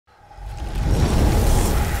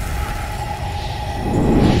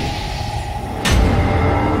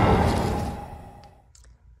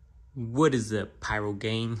What is up, Pyro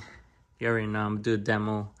gang? You already know I'm doing a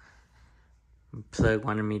demo. Plug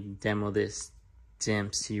wanted me to demo this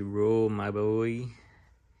Dempsey roll, my boy.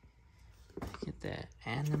 Look at that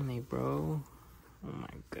anime, bro. Oh my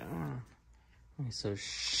god. So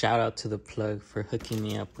shout out to the plug for hooking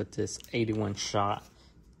me up with this 81 shot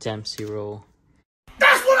Dempsey roll.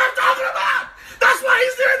 That's what I'm talking about! That's why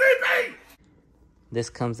he's the MVP! This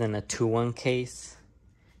comes in a 2-1 case,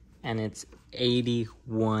 and it's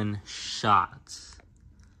 81 shots.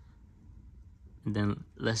 And then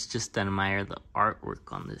let's just admire the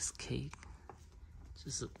artwork on this cake.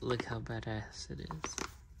 Just look how badass it is.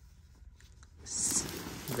 It's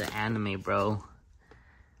the anime, bro.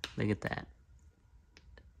 Look at that.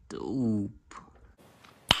 Dope.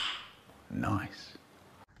 Nice.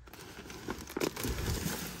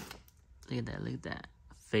 Look at that, look at that.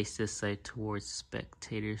 Face this side towards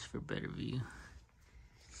spectators for better view.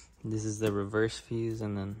 This is the reverse fuse,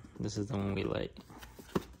 and then this is the one we light.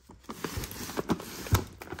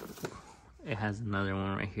 It has another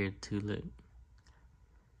one right here too, look.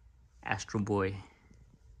 ASTROBOY.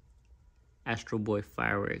 ASTROBOY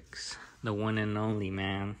fireworks. The one and only,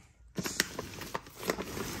 man.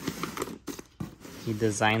 He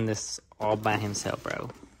designed this all by himself, bro.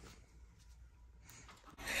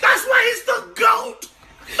 That's why he's the GOAT!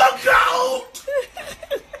 The GOAT!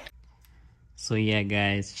 So yeah,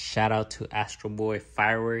 guys, shout out to ASTROBOY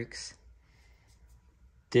fireworks.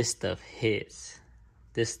 This stuff hits.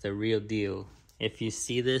 This the real deal. If you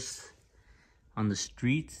see this on the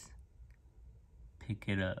streets, pick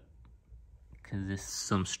it up, cause it's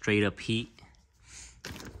some straight up heat,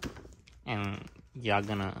 and y'all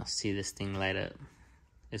gonna see this thing light up.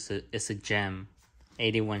 It's a gem.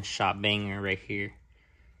 81 shot banger right here.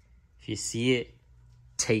 If you see it,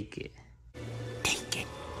 take it. Take it.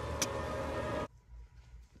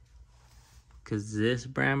 Cause this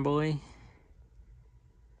brand boy,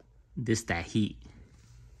 this that heat.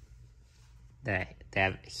 That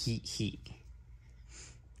heat.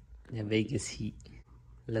 That Vegas heat.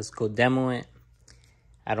 Let's go demo it.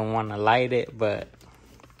 I don't want to light it, but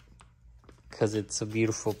because it's a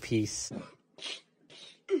beautiful piece.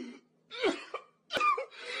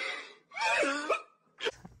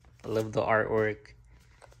 I love the artwork,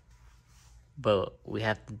 but we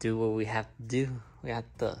have to do what we have to do. We have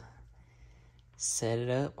to set it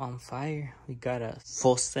up on fire. We gotta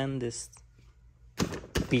full send this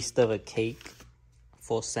piece of a cake.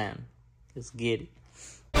 Full send. Let's get it.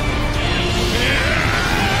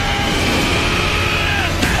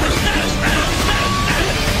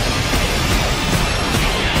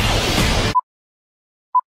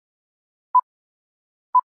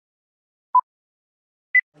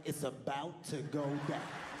 It's about to go down.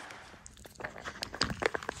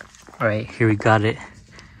 Alright, here we got it.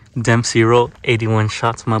 Dempsey roll, 81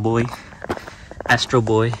 shots, my boy.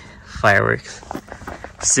 ASTROBOY fireworks.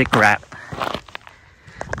 Sick rap.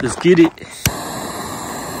 Let's get it.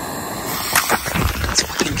 Let's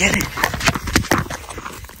fucking get it.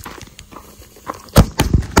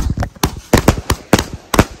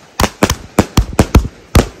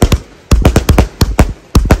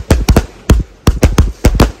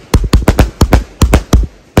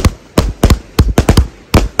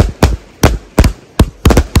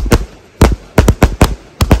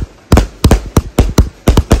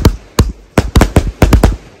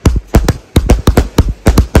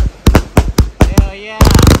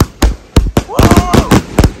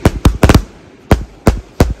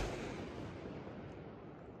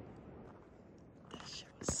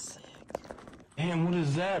 Damn, what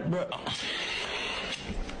is that, bro?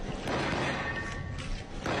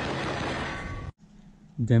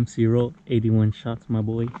 Dempsey roll, 81 shots, my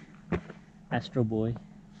boy. ASTROBOY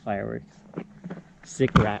fireworks.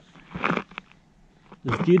 Sick rap.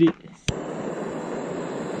 Let's get it.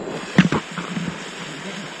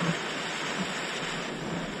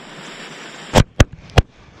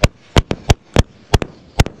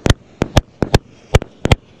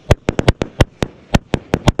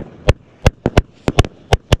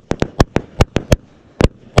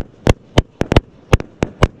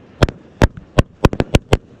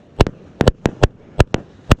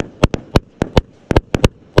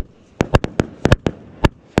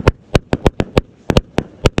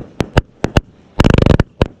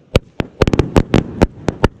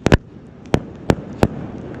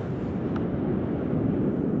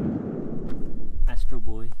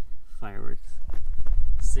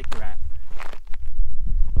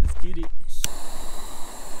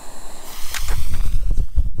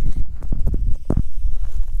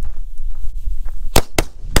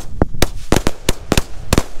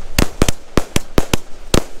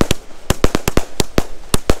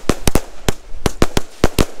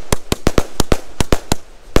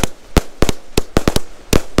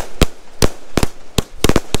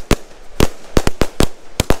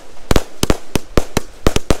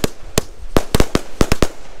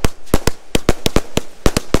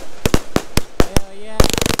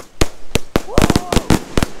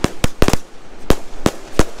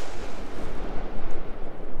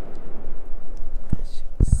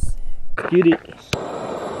 Get it.